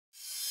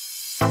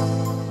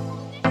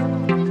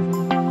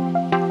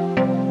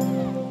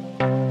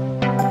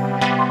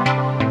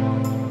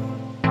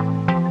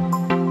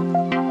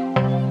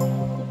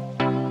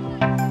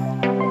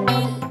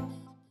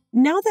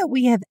that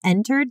we have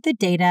entered the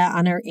data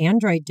on our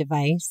Android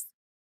device,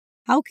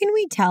 how can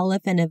we tell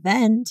if an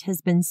event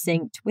has been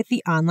synced with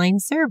the online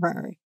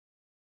server?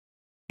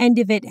 And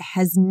if it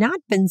has not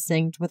been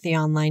synced with the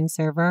online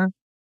server,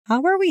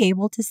 how are we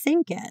able to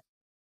sync it?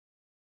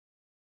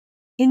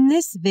 In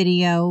this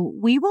video,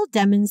 we will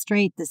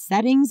demonstrate the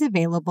settings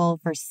available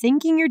for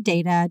syncing your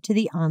data to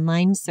the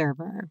online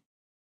server.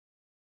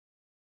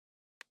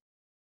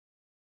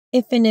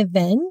 If an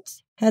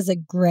event has a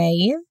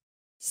gray,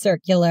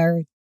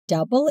 circular,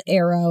 double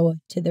arrow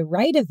to the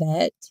right of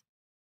it,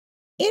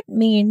 it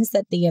means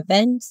that the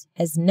event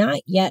has not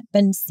yet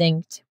been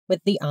synced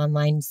with the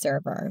online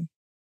server.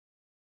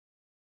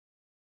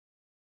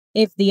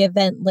 If the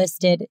event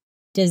listed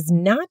does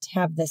not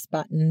have this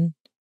button,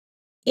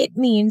 it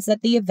means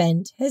that the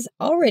event has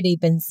already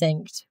been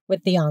synced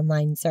with the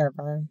online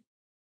server.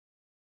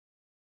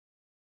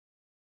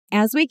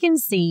 As we can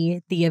see,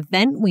 the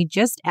event we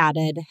just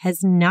added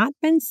has not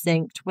been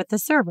synced with the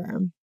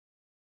server.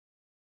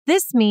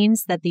 This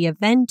means that the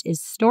event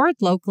is stored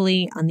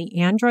locally on the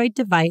Android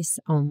device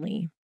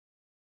only.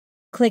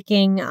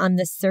 Clicking on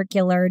the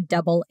circular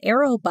double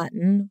arrow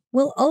button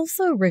will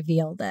also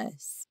reveal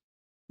this.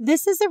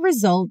 This is a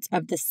result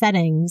of the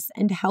settings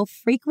and how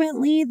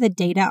frequently the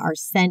data are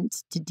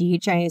sent to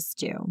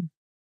DHIS2.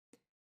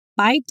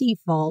 By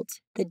default,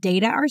 the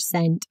data are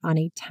sent on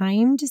a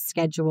timed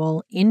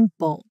schedule in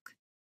bulk,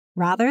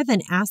 rather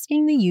than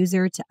asking the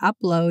user to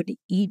upload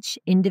each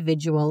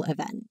individual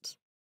event.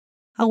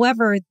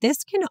 However,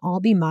 this can all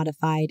be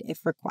modified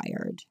if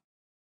required.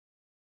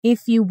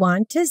 If you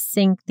want to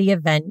sync the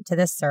event to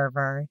the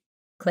server,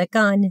 click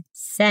on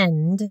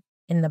Send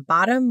in the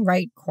bottom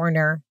right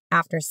corner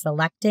after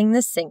selecting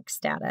the sync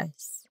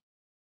status.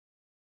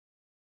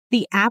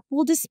 The app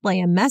will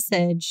display a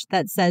message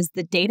that says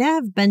the data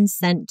have been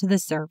sent to the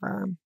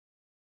server.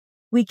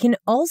 We can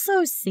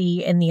also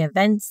see in the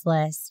events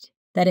list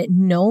that it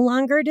no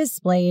longer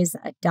displays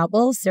a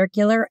double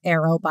circular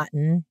arrow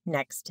button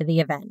next to the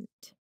event.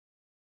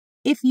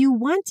 If you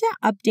want to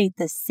update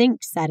the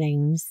sync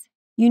settings,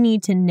 you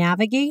need to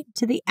navigate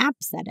to the app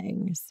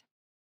settings.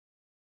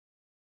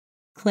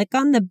 Click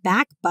on the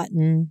back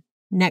button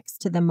next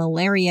to the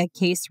malaria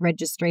case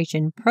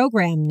registration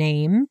program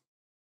name,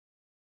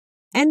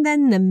 and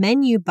then the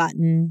menu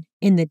button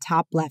in the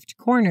top left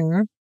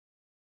corner.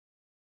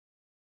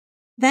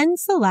 Then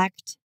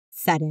select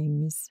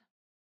Settings.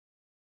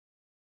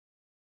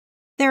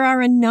 There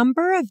are a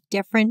number of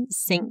different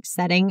sync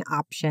setting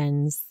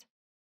options: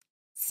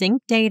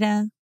 sync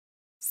data,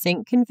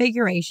 sync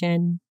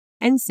configuration,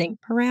 and sync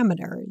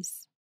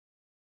parameters.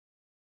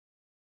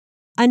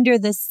 Under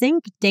the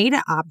sync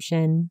data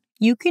option,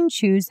 you can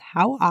choose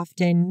how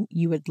often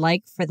you would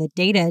like for the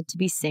data to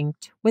be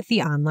synced with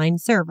the online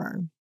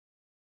server.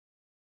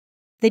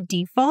 The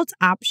default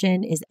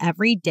option is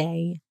every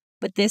day,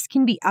 but this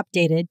can be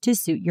updated to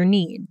suit your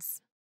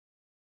needs.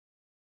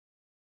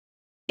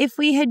 If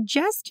we had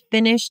just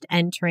finished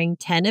entering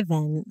 10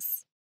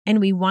 events and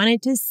we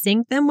wanted to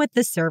sync them with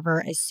the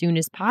server as soon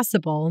as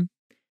possible,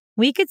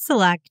 we could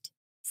select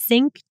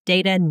Sync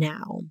Data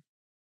Now.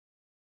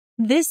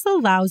 This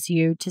allows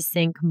you to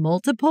sync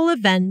multiple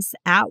events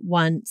at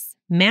once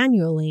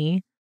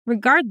manually,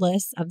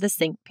 regardless of the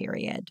sync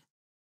period.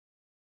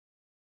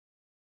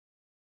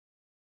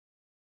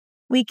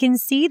 We can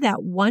see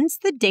that once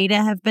the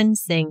data have been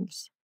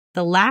synced,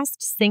 the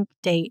last sync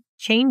date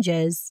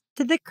changes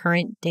to the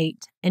current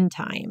date and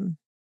time.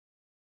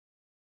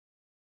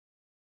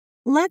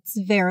 Let's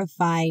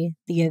verify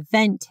the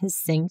event has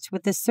synced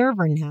with the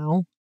server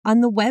now on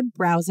the web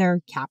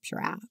browser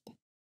Capture app.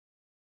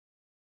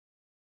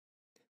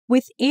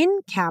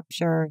 Within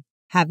Capture,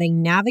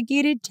 having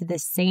navigated to the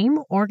same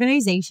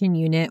organization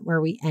unit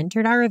where we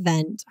entered our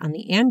event on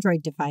the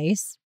Android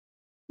device,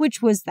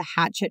 which was the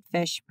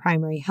Hatchetfish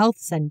Primary Health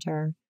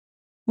Center,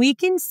 we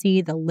can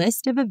see the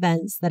list of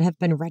events that have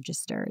been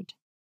registered.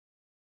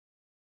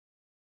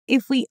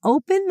 If we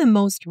open the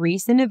most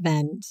recent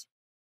event,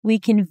 we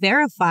can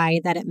verify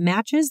that it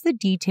matches the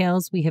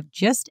details we have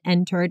just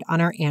entered on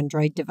our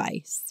Android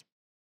device.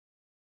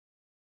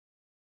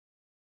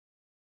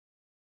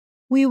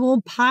 We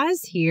will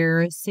pause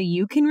here so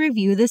you can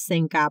review the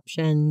sync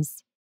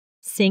options,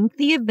 sync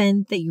the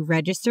event that you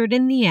registered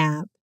in the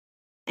app,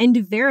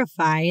 and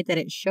verify that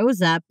it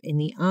shows up in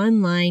the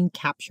online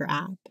Capture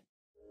app.